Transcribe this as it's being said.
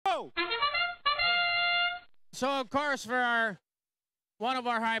So, of course, for one of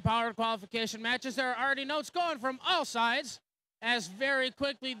our high-powered qualification matches, there are already notes going from all sides, as very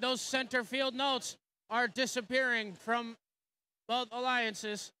quickly those center field notes are disappearing from both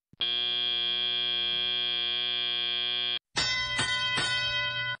alliances.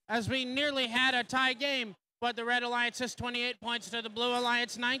 As we nearly had a tie game, but the Red Alliance has 28 points to the Blue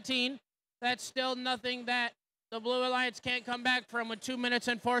Alliance 19. That's still nothing that the Blue Alliance can't come back from with 2 minutes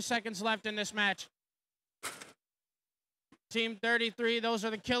and 4 seconds left in this match. Team 33, those are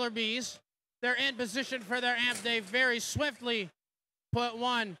the Killer Bees. They're in position for their amp. They very swiftly put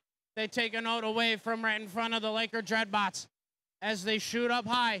one. They take a note away from right in front of the Laker Dreadbots as they shoot up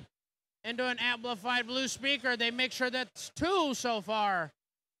high into an amplified blue speaker. They make sure that's 2 so far.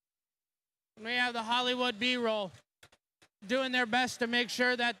 We have the Hollywood B-roll doing their best to make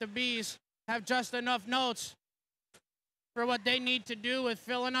sure that the Bees have just enough notes for what they need to do with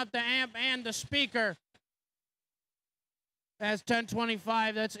filling up the amp and the speaker. That's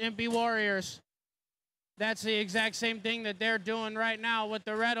 1025, that's MP Warriors. That's the exact same thing that they're doing right now with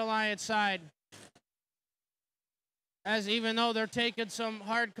the Red Alliance side. As even though they're taking some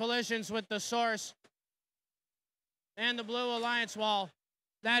hard collisions with the Source and the Blue Alliance wall,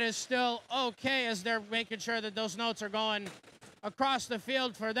 that is still okay as they're making sure that those notes are going across the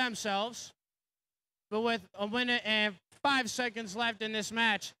field for themselves. But with a minute and 5 seconds left in this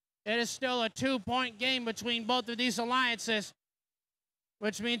match, it is still a 2-point game between both of these alliances,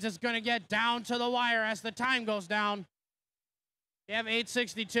 which means it's going to get down to the wire as the time goes down. You have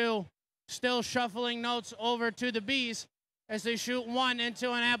 862 still shuffling notes over to the Bees as they shoot 1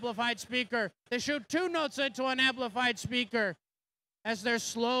 into an amplified speaker. They shoot 2 notes into an amplified speaker as they're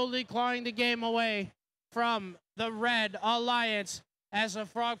slowly clawing the game away from the Red Alliance as the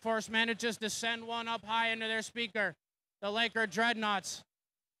Frog Force manages to send 1 up high into their speaker. The Laker Dreadnoughts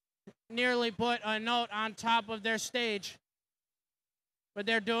nearly put a note on top of their stage, but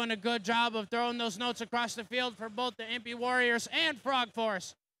they're doing a good job of throwing those notes across the field for both the MP Warriors and Frog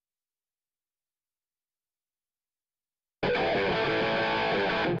Force.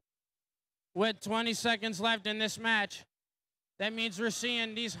 With 20 seconds left in this match, that means we're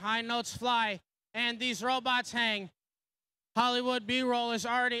seeing these high notes fly and these robots hang. Hollywood B-roll is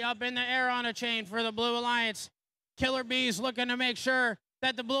already up in the air on a chain for the Blue Alliance. Killer Bees looking to make sure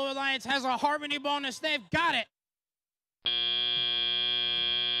that the Blue Alliance has a harmony bonus. They've got it.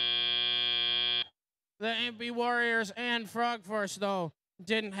 The MP Warriors and Frog Force, though,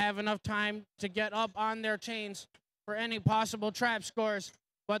 didn't have enough time to get up on their chains for any possible trap scores.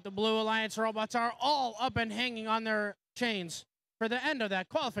 But the Blue Alliance robots are all up and hanging on their chains for the end of that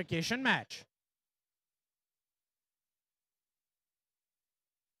qualification match.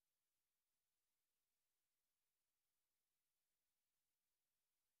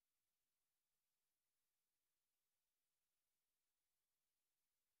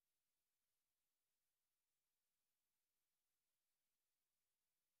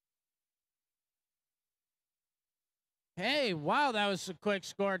 Hey, wow, that was a quick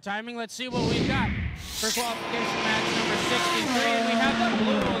score timing. Let's see what we got for qualification match number 63. We have the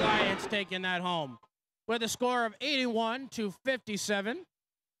Blue Alliance taking that home with a score of 81-57.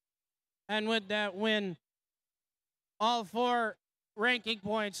 And with that win, all 4 ranking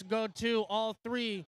points go to all 3